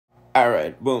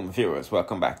Alright, boom, viewers,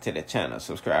 welcome back to the channel.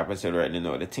 Subscribers already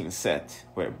know the thing set.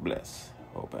 We're blessed.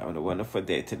 Hope I have a wonderful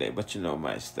day today, but you know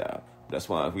my style. That's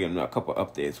why we're gonna know a couple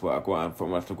updates while going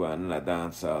from what to go on in a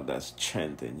dancehall that's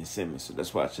trending, you see me? So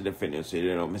let's watch the video so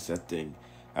you don't miss a thing.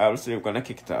 Obviously, we're gonna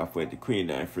kick it off with the Queen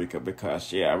of Ifrica because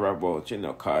she are about,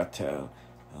 Kartel,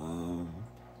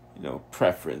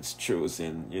 preference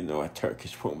choosing, a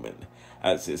Turkish woman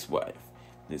as his wife.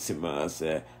 You see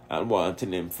me, and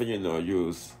wanting him for,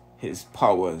 use his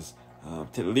powers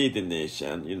to lead the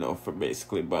nation, for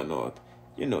basically burn out,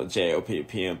 JOP,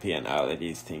 PMP, and all of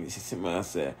these things. You see, man,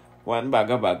 say, one bag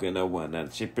in a one,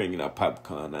 and she bringing up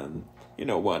Popcaan, and,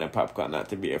 wanting Popcaan not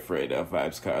to be afraid of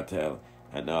Vybz Kartel,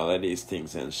 and all of these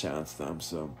things, and Shawn.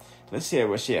 So, let's hear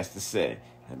what she has to say,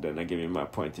 and then I'll give you my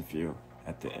point of view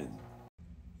at the end.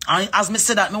 And as me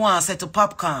say that, me want to say to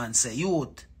Popcaan, say,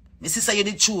 youth, me say you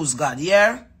did choose God,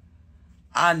 yeah?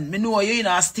 And me know you're in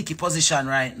a sticky position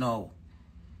right now.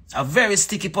 A very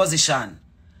sticky position.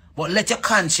 But let your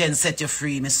conscience set you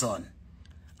free, my son.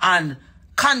 And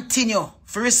continue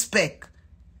to respect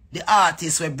the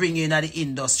artists we bring you in the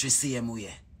industry same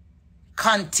way.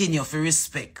 Continue to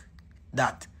respect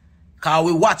that. Because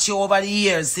we watch you over the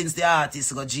years since the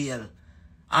artists go jail.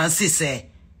 And see say,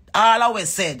 all I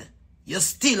said, you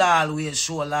still always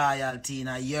show loyalty in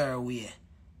your way.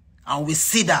 And we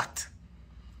see that.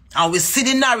 And we see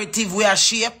the narrative we are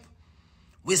shape.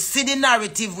 We see the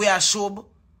narrative we are show.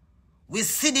 We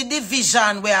see the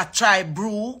division we are try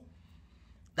brew.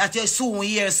 That you soon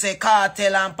hear say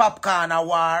Kartel and Popcaan are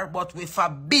war. But we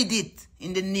forbid it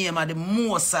in the name of the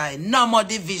Most High. No more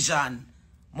division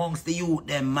amongst the youth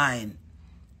them mind.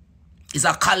 It's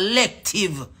a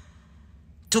collective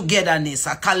togetherness.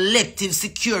 A collective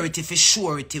security for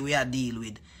surety we are deal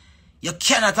with. You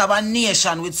cannot have a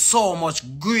nation with so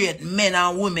much great men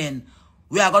and women.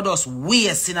 We are going to just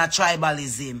waste in a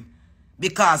tribalism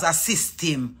because a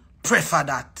system prefer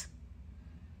that.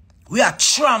 We are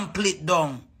trample it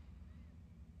down.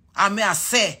 And me I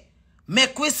say,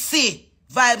 make we see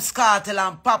Vybz Kartel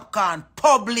and Popcaan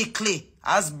publicly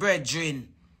as brethren.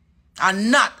 And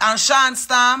not, and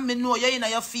Shawn, me know you're in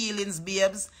your feelings,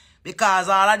 babes, because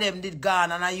all of them did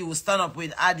gone and you stand up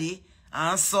with Addy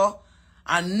and so.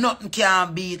 And nothing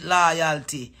can beat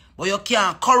loyalty. But you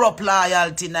can't corrupt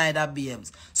loyalty neither,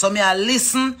 babes. So me I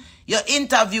listen your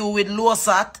interview with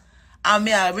Losat and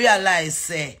me I realize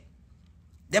say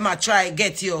them a try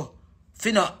get you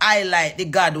highlight the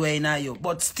God way in you.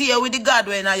 But stay with the God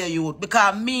way in you youth.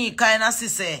 Because me kind of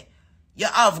say you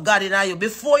have God in you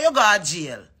before you go to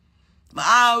jail.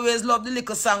 I always love the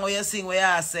little song where you sing where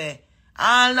I say,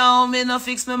 I know me no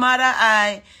fix my mother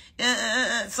eye.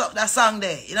 So that song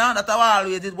there, that I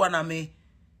always did one of me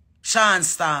Shawn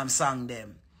song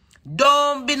them.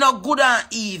 Don't be no good and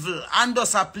evil and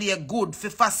just a play good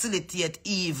for facilitate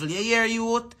evil. You hear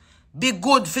youth? Be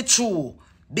good for true.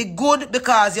 Be good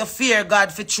because you fear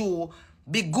God for true.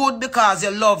 Be good because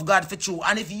you love God for true.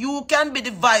 And if you can be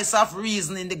the voice of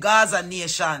reason in the Gaza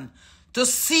nation to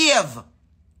save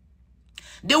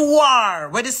the war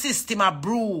where the system a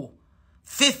brew,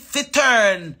 fi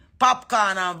turn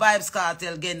Popcaan and Vybz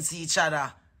Kartel against each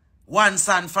other once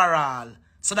and for all.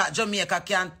 So that Jamaica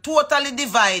can totally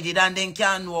divide it and then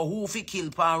can know who fi kill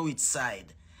on which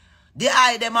side. They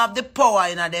them have the power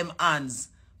in them hands.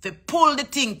 Fi pull the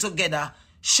thing together,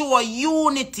 show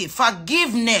unity,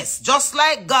 forgiveness, just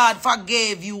like God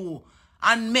forgave you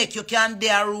and make you can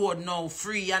dare road now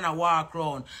free and a walk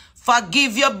around.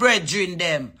 Forgive your brethren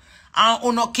them. And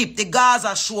uno keep the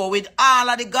Gaza show with all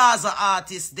of the Gaza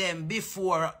artists them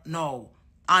before now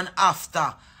and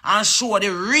after. And show the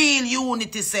real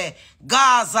unity say,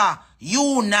 Gaza,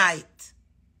 unite.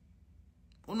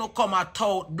 Uno come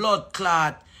out blood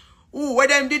clot. Ooh, where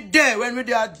them did there when we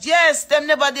did? Yes, them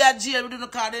never did jail. We do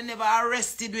not call they never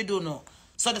arrested, we do know.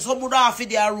 So some would have for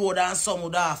their road and some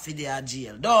would have for their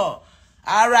jail. Though.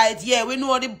 Alright, yeah, we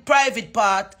know the private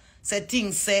part. Say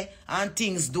things say and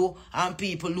things do and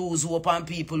people lose hope and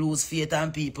people lose faith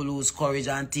and people lose courage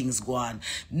and things go on.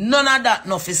 None of that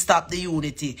nothing stop the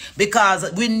unity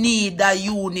because we need that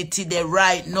unity there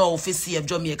right now for save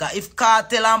Jamaica. If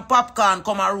Kartel and Popcaan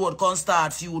come a road can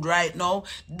start feud right now,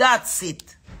 that's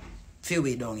it. Feel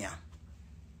we down here.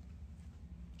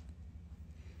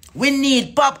 We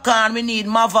need Popcaan, we need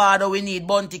Mavado, we need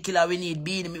Bounty Killer, we need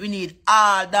Beanie, we need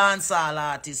all dancehall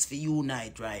artists for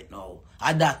unite right now.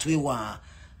 And that we want.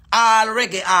 All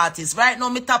reggae artists. Right now,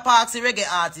 me top ask the reggae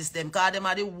artists them, because them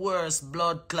are the worst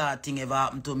blood clot thing ever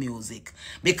happened to music.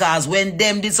 Because when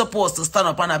them they supposed to stand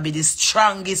up and be the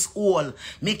strongest whole,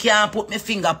 me can't put my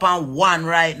finger upon one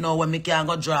right now when me can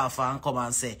go draw for and come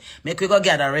and say, make we go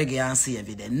gather reggae and save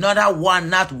it then. Not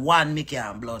one me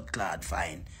can blood clot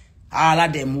fine. All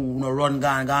of them who no run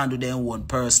go do their own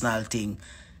personal thing.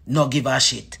 No give a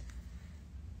shit.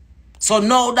 So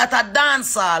now that a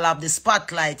dancehall have the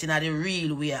spotlight in the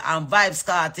real way, and Vybz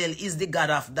Kartel is the god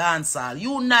of dancehall.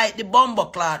 Unite the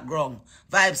bumbleclot ground,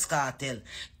 Vybz Kartel.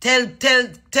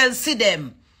 Tell see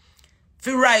them.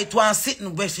 Fi write one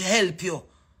sitting where fi help you.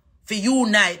 Fi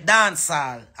unite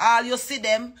dancehall. All you see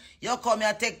them, you come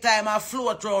here take time and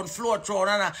float round,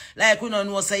 and like we don't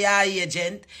know say you're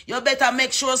agent. You better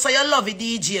make sure so you love the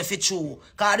DJ fi true.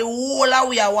 Cause the whole of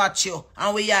we are watch you,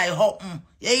 and we are hopping.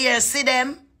 You hear see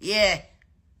them? Yeah.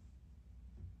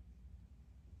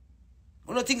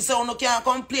 You don't think so? You can't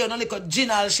complain. No little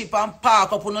generalship and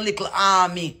park up on a little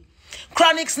army.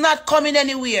 Chronic's not coming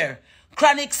anywhere.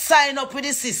 Chronic sign up with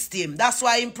the system. That's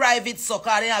why in private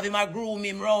soccer they have him a groom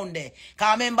him round there.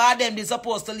 Cause remember them they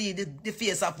supposed to lead the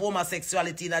face of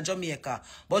homosexuality in Jamaica.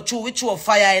 But true we throw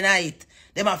fire in it.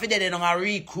 Them have to then a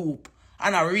recoup.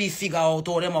 And I refigure out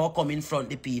how them are come in front of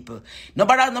the people.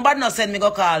 Nobody not send me go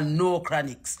call no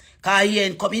Chronics. Cause he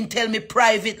ain't come in tell me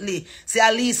privately. Say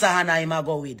Alisa and I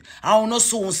go with. I will not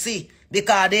soon see.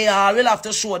 Because they all will have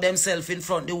to show themselves in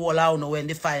front of the whole hour when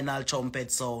the final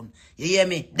trumpet sound. You hear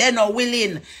me? They're not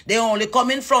willing. They only come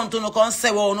in front to no can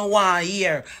say what no want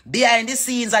here. Behind the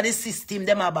scenes of the system,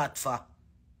 them are bad for.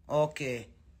 Okay.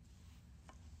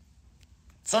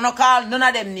 So no call none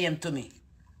of them name to me.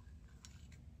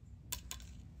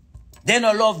 They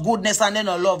don't love goodness and they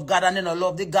don't love God and they don't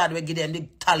love the God we give them the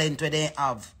talent where they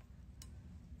have.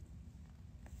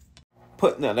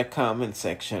 Put in the comment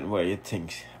section what you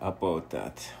think about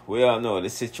that. We all know the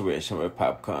situation with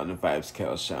Popcaan and Vybz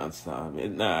Kartel, Shawn.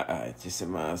 It's not right. You see,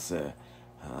 man, say,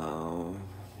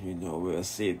 you know, we'll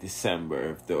see December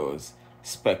if those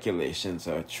speculations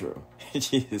are true.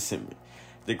 You see me?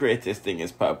 The greatest thing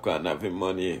is Popcaan having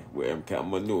money where he can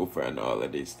maneuver and all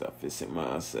of this stuff. You see,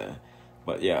 man, say.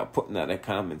 But yeah, put in the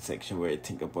comment section what you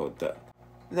think about that.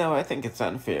 Now, I think it's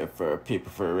unfair for people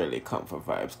to really come for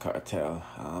Vybz Kartel,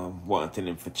 wanting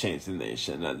him to change the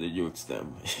nation and the youths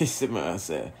them. You see what I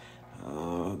say?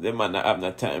 They might not have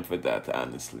no time for that,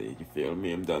 honestly. You feel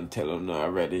me? I'm done telling him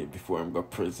already before him go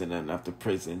prison, and after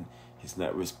prison, he's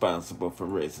not responsible for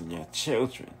raising your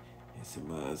children. You see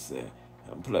what I say?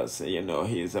 And plus, you know,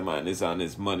 he's a man is on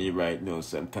his money right now,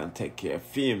 so he can take care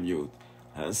of him youth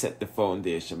and set the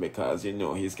foundation because, you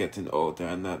know, he's getting older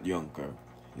and not younger.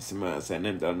 You see what I'm saying?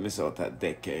 Them don't miss out that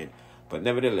decade. But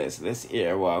nevertheless, let's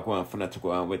hear what I want for not to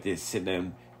go on with this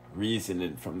sudden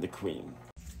reasoning from the Queen.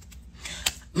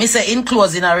 Me say in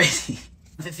closing already,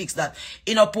 if you fix that,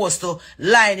 in opposed to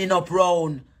lining up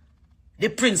round the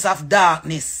Prince of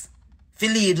Darkness, fi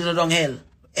lead you down hell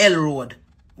road,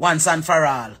 once and for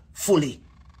all, fully.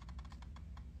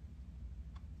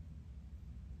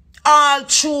 All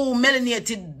true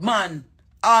melanated man,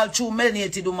 all true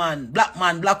melanated woman, black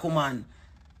man, black woman,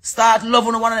 start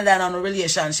loving one another in a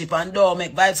relationship and don't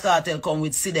make Vybz Kartel come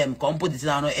with see them, come put it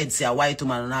on our head, say a white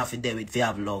woman and half it there with if you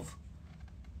have love.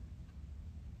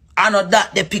 I know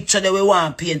that the picture that we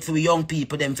want to paint for young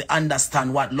people, them to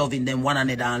understand what loving them one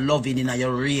another and loving in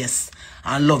your race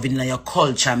and loving in your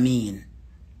culture mean.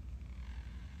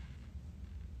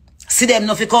 See them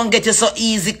no if you can't get you so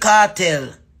easy,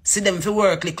 Kartel. See them if you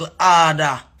work little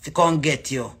harder if you can't get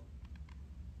you.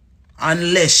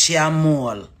 Unless you're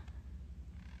more.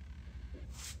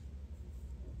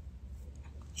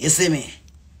 You see me?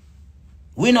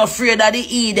 We not afraid of the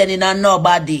Eden in a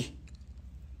nobody.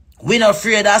 We not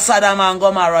afraid of Sodom and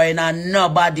Gomorrah in a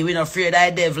nobody. We not afraid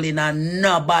of the devil in a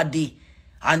nobody.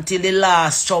 Until the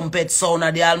last trumpet sound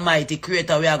of the Almighty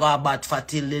Creator, we are going to bat for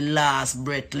till the last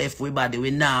breath left with body.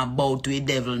 We not bow to the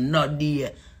devil. Not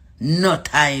there. No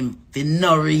time. For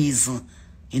no reason.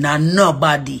 In a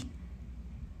nobody.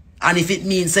 And if it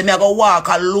means say me I go walk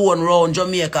alone round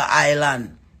Jamaica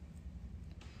Island.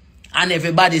 And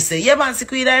everybody say, yeah man, see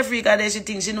Queen Ifrica there, she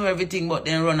thinks she know everything, but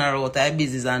then run her out her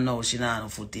business and now she not on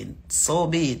footing. So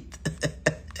be it.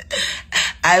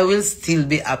 I will still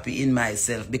be happy in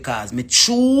myself because me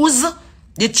choose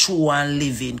the true and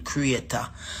living Creator.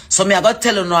 So me I got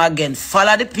tell you now again,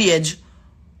 follow the page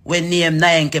when name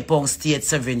Nayenke Pong State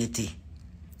Sovereignty.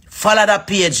 Follow that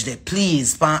page there,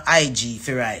 please, on IG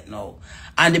for right now.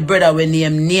 And the brother when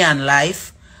name Neon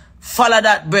Life, follow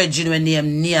that brethren when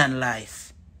name Neon Life.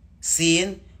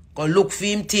 Seeing? Go look for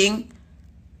him thing,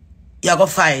 you go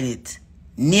find it.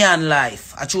 Neon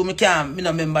Life. I true me can't, me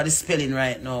no remember the spelling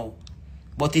right now.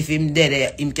 But if him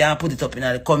dead, him can put it up in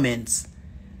the comments.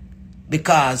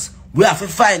 Because we have to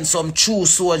find some true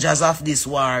soldiers of this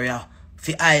warrior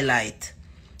for highlight.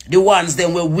 The ones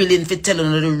them were willing to tell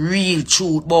you the real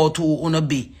truth about who you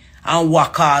be. And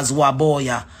what cause what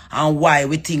boya. And why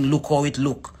we think look how it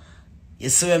look. You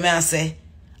see what I say?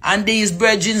 And these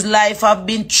brethren's life have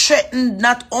been threatened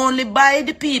not only by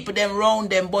the people them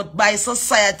around them, but by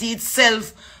society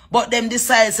itself. But them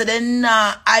decide say they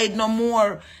nah hide no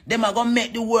more. Them are gonna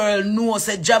make the world know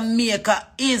say Jamaica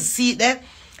is, see there,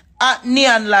 at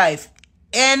Neon Life.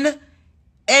 NEO_LYFE.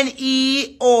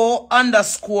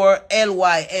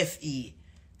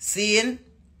 Seeing?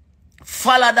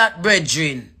 Follow that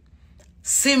brethren.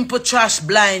 Simple trash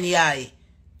blind eye.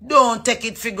 Don't take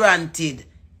it for granted.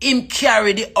 Him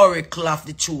carry the oracle of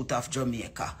the truth of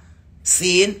Jamaica.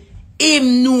 Seeing?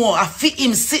 Him know, I fit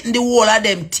him sitting the wall of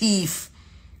them teeth.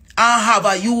 And have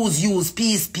a use,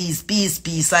 peace,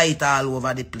 it all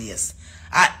over the place.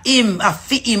 I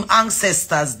fit him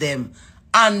ancestors them.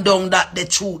 And down that the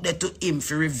truth that to him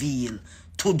for reveal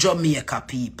to Jamaica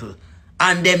people.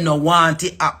 And them no want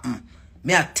it happen.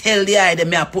 Me I tell the eye them,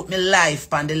 me I put my life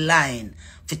on the line.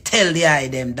 For tell the eye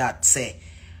them that say.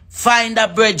 Find a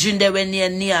brethren there when near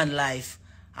Neon Life.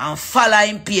 And follow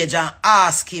him page and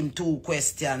ask him 2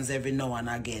 questions every now and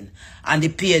again. And the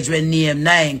page when name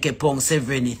 9K Pong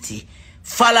Serenity.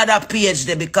 Follow that page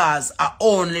there because I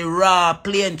only raw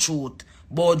plain truth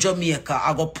about Jamaica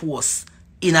I go post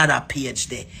in that page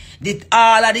there.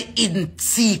 All of the hidden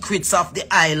secrets of the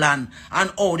island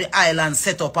and how the island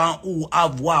set up and who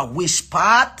have what which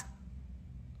part.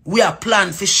 We are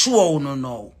planned for sure no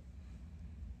now.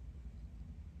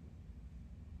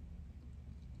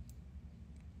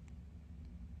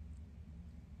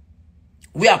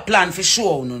 We are planned for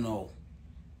sure no know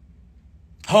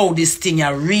how this thing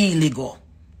a really go.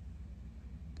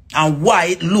 And why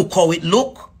it look how it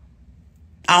look.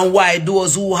 And why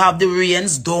those who have the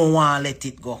reins don't want to let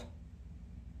it go.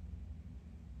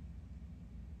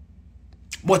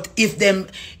 But if them,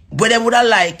 what them would have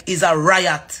like is a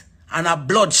riot and a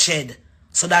bloodshed.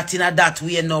 So that in that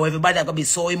way now, everybody are going to be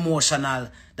so emotional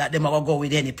that them are going to go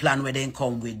with any plan where they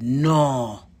come with.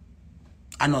 No.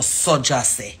 I know so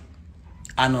just say.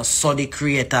 I know so the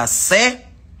creator say.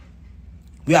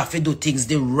 We have to do things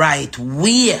the right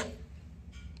way.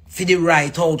 For the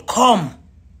right outcome.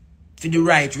 For the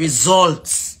right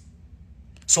results.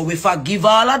 So we forgive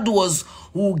all of those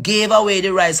who gave away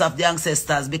the rights of the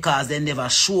ancestors because they never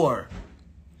sure.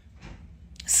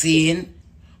 Seeing?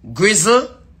 Grizzle,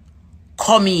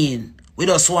 come in. We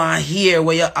just want to hear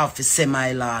where you have to say,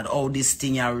 my lord, how this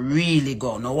thing you really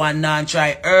go. No one now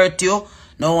try hurt you.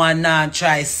 No one now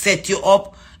try set you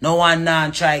up. No one now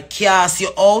try cast you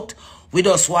out. We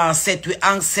just want to set with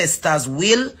ancestors'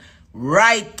 will,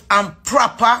 right and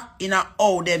proper in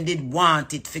how them did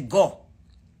want it to go.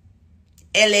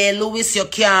 L.A. Lewis, you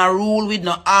can't rule with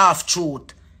no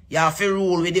half-truth. You have to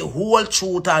rule with the whole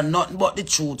truth and nothing but the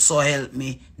truth, so help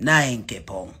me. 9K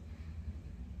Pound.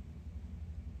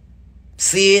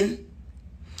 Seeing?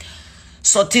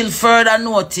 So till further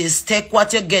notice, take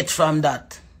what you get from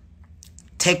that.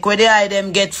 Take what the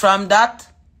item get from that.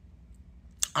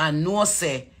 And know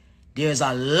say, there's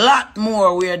a lot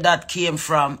more where that came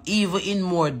from, even in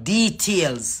more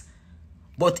details.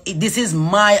 But this is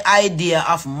my idea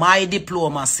of my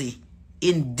diplomacy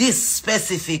in this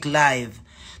specific live.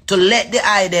 To let the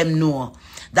item know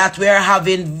that we are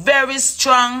having very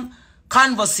strong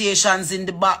conversations in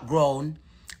the background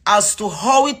as to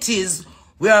how it is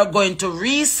we are going to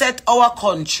reset our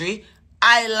country,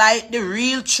 highlight the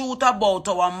real truth about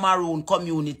our maroon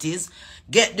communities,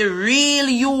 get the real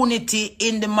unity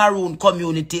in the maroon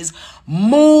communities,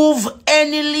 move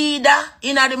any leader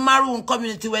in the maroon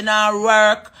community when I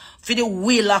work for the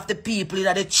will of the people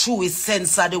in the truest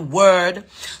sense of the word,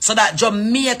 so that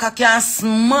Jamaica can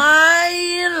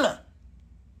smile.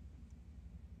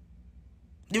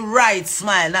 The right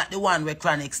smile, not the one where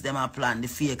Chronics them are plan, the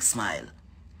fake smile.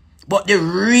 But the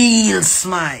real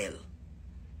smile.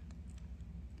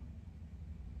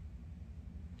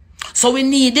 So we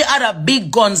need the other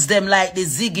big guns them like the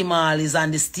Ziggy Marleys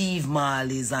and the Steve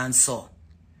Marleys and so.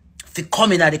 If you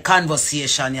come in at the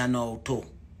conversation you know too.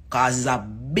 Because it's a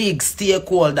big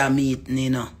stakeholder meeting, you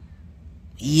know.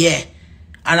 Yeah.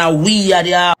 And we are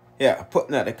there. Yeah, put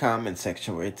in the comment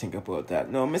section what you think about that.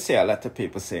 No, I see a lot of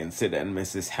people saying sit and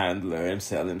Mrs. Handler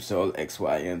himself, himself, X,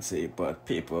 Y, and Z. But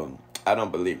people, I don't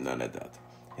believe none of that.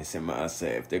 You see, I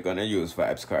say if they're going to use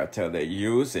Vybz Kartel, they're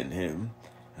using him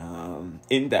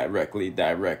indirectly,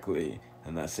 directly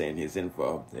I'm not saying he's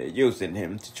involved. They're using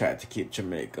him to try to keep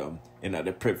Jamaica in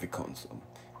the Privy Council.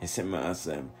 You see,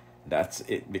 that's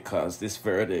it, because this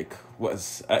verdict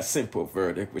was a simple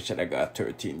verdict which I got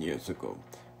 13 years ago.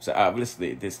 So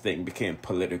obviously this thing became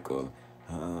political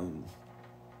from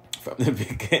the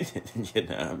beginning, you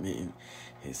know what I mean?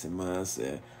 You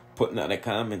see, putting out a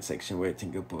comment section where you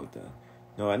think about that.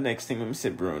 Now, the next thing I'm say,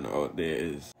 Bruno, out there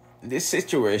is this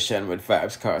situation with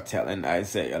Vybz Kartel and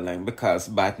Isaiah Lang, because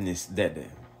badness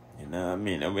dead. You know what I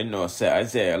mean? And we know, say,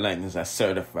 Isaiah Lang is a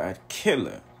certified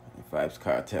killer. Vybz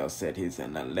Kartel said he's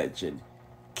an alleged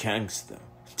gangster.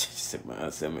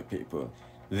 Some people,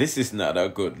 this is not a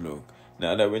good look.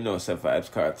 Now that we know, say,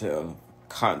 Vybz Kartel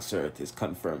concert is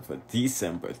confirmed for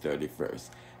December 31st.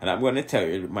 And I'm going to tell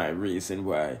you my reason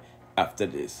why after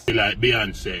this. Like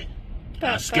Beyonce,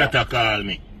 a scatter call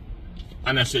me.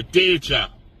 And I said, teacher,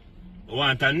 I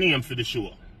want a name for the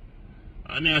show.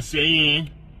 And I say,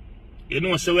 you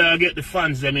know, so where I get the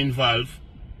fans them involved,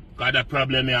 because the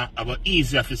problem here, I got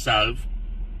easier to solve.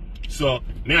 So,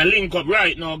 me I link up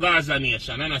right now, Gaza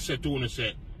Nation, and I say to you,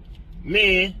 say,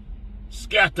 me,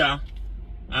 Scatter,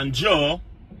 and Joe,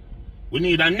 we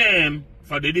need a name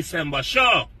for the December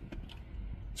show.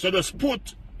 So just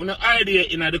put an idea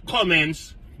in the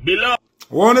comments below.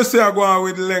 I want to say I go on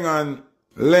with Leng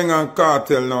and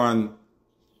Kartel now, and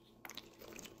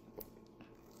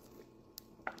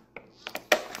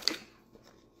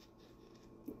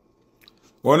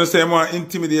I want to say I want to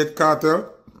intimidate Kartel.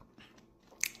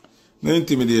 No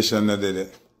intimidation, no did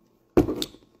it.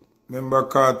 Remember,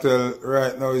 Kartel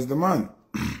right now is the man.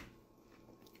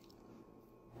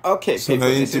 Okay, so people,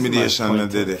 no intimidation, no this is my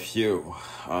point did of it. view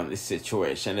on this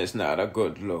situation. It's not a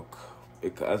good look,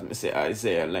 because me say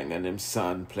Isaiah Lang and him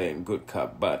son playing good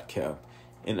cop, bad cop.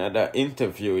 In that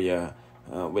interview,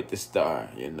 with the star,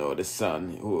 you know, the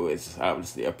son, who is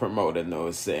obviously a promoter,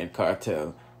 knows saying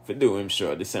Kartel for do him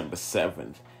show December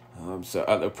 7th. So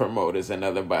other promoters and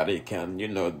other body can, you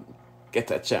know,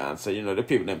 get a chance. So, you know, the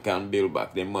people them can build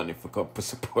back their money for couple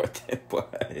support them,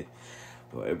 boy.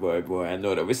 Boy, I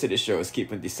know that we see the show is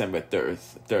keeping December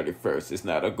 31st. It's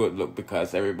not a good look,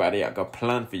 because everybody got a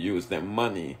plan for use their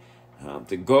money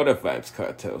to go to Vybz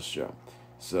Kartel show.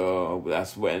 So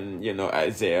that's when, you know,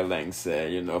 Isaiah Lang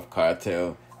said, you know, if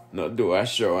Kartel not do a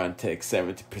show and take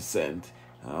 70%,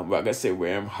 we're going to say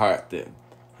where I'm hearted.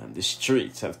 And the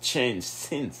streets have changed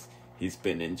since he's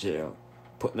been in jail.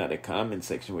 Putting out a comment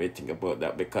section where you think about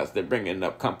that, because they're bringing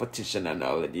up competition and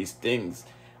all of these things.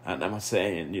 And I'm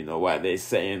saying, you know, why they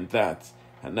saying that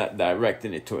and not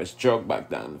directing it towards Drug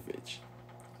Bogdanovich.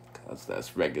 Because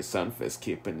that's Reggae Sunfest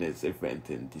keeping this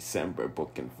event in December,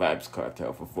 booking Vybz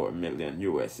Kartel for $4 million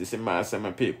US. You see, my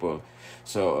people.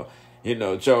 So, you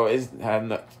know, Joe have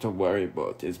nothing to worry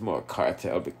about. It's more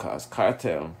Kartel, because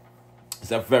Kartel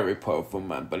is a very powerful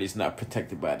man, but he's not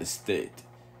protected by the state.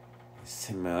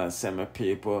 See, my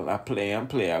people, I play,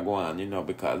 I go on, you know,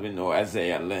 because we know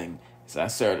Isaiah Lang is a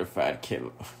certified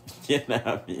killer. You know what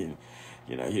I mean?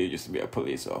 You know, he used to be a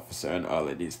police officer and all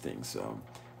of these things. So,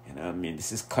 you know what I mean?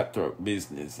 This is cutthroat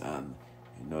business, and,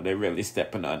 you know, they're really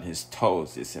stepping on his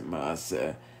toes, you see,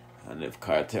 and if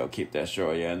Kartel keep that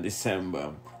show here in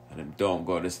December, and if don't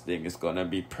go this thing, it's going to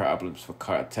be problems for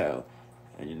Kartel.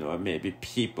 And, you know, maybe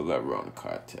people around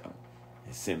Kartel.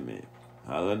 You see me?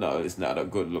 I don't know, it's not a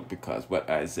good look, because what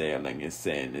Isaiah Lang is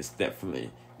saying is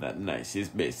definitely not nice. He's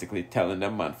basically telling the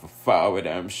man for forward,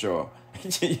 I'm sure.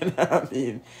 You know what I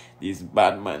mean? These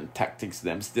bad man tactics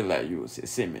them still are used. You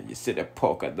see me? You see the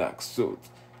polka dot suit.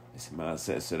 You see man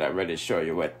says, so that really show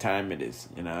you what time it is.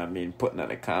 You know what I mean? Putting in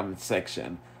the comment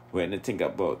section when you think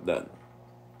about that.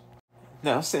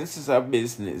 Now, since it's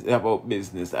about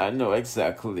business, I know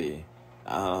exactly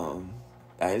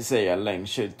Isaiah Lang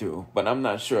should do, but I'm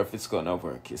not sure if it's gonna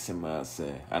work, you see what I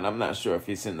say. And I'm not sure if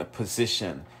he's in a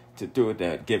position to do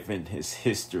that, given his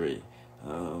history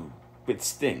with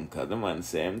Sting, because the man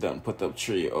say I'm done put up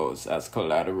 3 O's as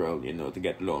collateral, you know, to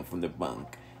get loan from the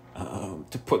bank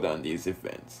to put on these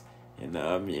events. You know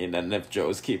what I mean? And if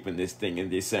Joe's keeping this thing in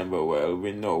December, well,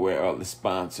 we know where all the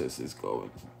sponsors is going.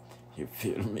 You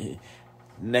feel me?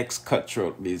 Next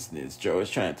cutthroat business, Joe is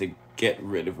trying to get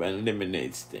rid of and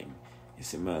eliminate Sting. You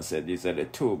see, man said these are the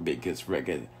 2 biggest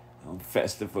reggae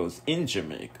festivals in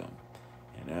Jamaica.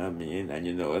 You know what I mean? And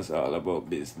you know, it's all about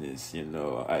business. You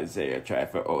know, Isaiah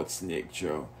tried for out Snake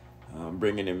Joe,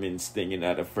 bringing him in Sting in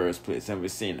the first place. And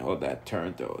we've seen how that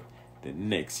turned out. The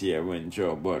next year when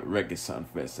Joe bought Reggae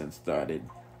Sunfest and started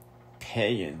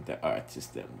paying the artists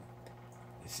them.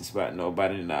 This is why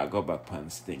nobody now go back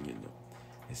on Sting, you know.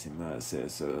 You see, man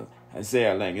says, so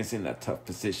Isaiah Lang is in a tough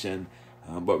position.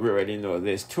 But we already know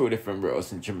there's 2 different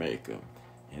roles in Jamaica.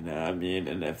 You know what I mean?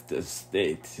 And if the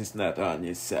state is not on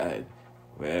your side,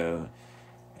 well,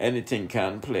 anything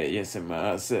can play. Yes,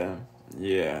 man.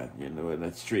 Yeah, you know,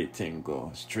 that street thing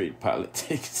go, street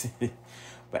politics.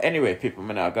 But anyway, people,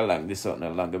 I'm not going to long this out no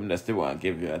longer. I just want to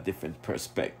give you a different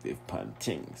perspective on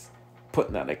things. Put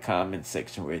in the comment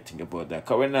section what you think about that.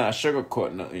 Because we're not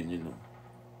sugarcoat nothing, you know.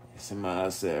 Yes,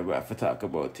 man. We have to talk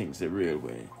about things the real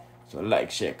way. So like,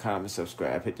 share, comment,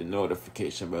 subscribe, hit the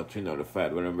notification bell to be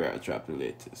notified whenever I drop the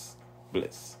latest.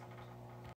 Bless.